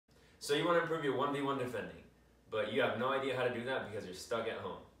So you want to improve your 1v1 defending, but you have no idea how to do that because you're stuck at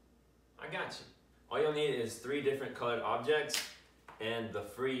home. I got you. All you'll need is 3 different colored objects and the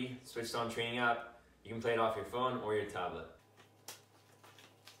free Switched On Training app. You can play it off your phone or your tablet.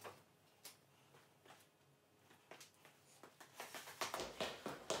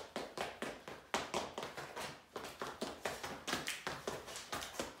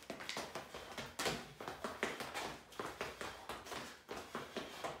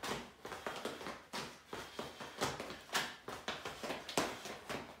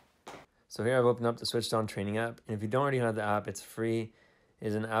 So here I've opened up the Switched On Training app, and if you don't already have the app, it's free. It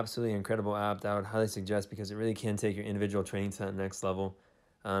is an absolutely incredible app that I would highly suggest because it really can take your individual training to that next level.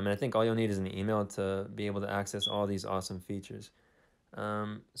 And I think all you'll need is an email to be able to access all these awesome features.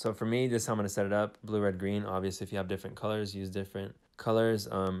 So for me, this is how I'm going to set it up. Blue, red, green. Obviously, if you have different colors, use different colors.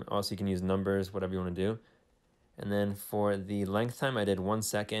 Also, you can use numbers, whatever you want to do. And then for the length time, I did 1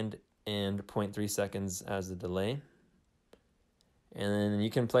 second and 0.3 seconds as the delay. And then you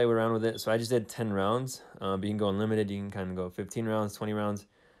can play around with it. So I just did 10 rounds. But you can go unlimited. You can kind of go 15 rounds, 20 rounds,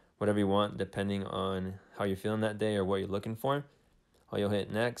 whatever you want, depending on how you're feeling that day or what you're looking for. All you'll hit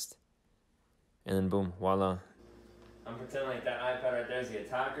next. And then boom, voila. I'm pretending like that iPad right there is the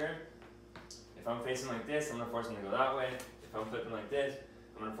attacker. If I'm facing like this, I'm going to force him to go that way. If I'm flipping like this,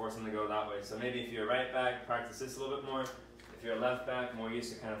 I'm going to force him to go that way. So maybe if you're a right back, practice this a little bit more. If you're a left back, more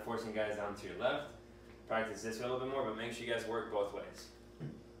used to kind of forcing guys down to your left. Practice this a little bit more, but make sure you guys work both ways.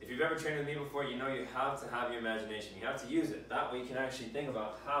 If you've ever trained with me before, you know you have to have your imagination. You have to use it. That way you can actually think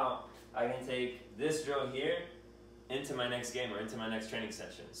about how I can take this drill here into my next game or into my next training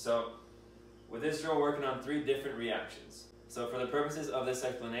session. So with this drill, we're working on 3 different reactions. So for the purposes of this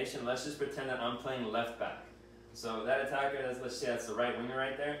explanation, let's just pretend that I'm playing left back. So that attacker, let's say that's the right winger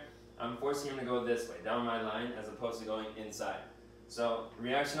right there. I'm forcing him to go this way, down my line, as opposed to going inside. So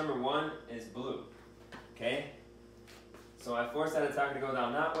reaction number 1 is blue. Okay, so I force that attacker to go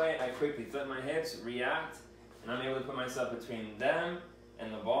down that way. I quickly flip my hips, react, and I'm able to put myself between them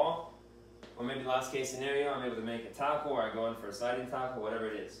and the ball. Or maybe last case scenario, I'm able to make a tackle, or I go in for a sliding tackle, whatever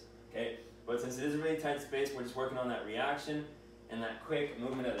it is. Okay, but since it is a really tight space, we're just working on that reaction and that quick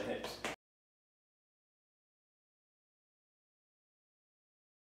movement of the hips.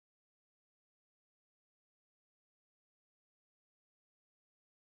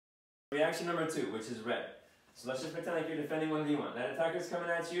 Reaction number 2, which is red. So let's just pretend like you're defending 1v1. That attacker's coming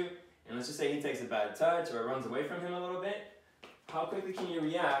at you, and let's just say he takes a bad touch or runs away from him a little bit. How quickly can you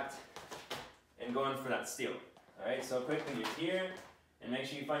react and go in for that steal? Alright, so quickly you're here, and make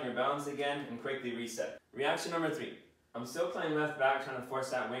sure you find your balance again and quickly reset. Reaction number 3. I'm still playing left back, trying to force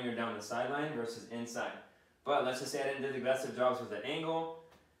that winger down the sideline versus inside. But let's just say I didn't do the aggressive jobs with the angle.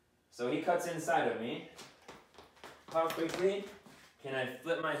 So he cuts inside of me. How quickly can I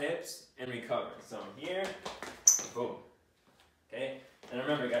flip my hips and recover? So I'm here, boom. Okay? And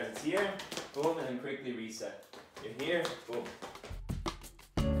remember guys, it's here, boom, and then quickly reset. You're here, boom.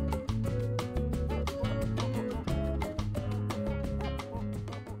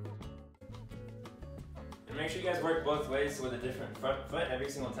 And make sure you guys work both ways with a different front foot every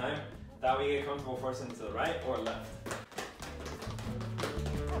single time. That way you get comfortable forcing to the right or left.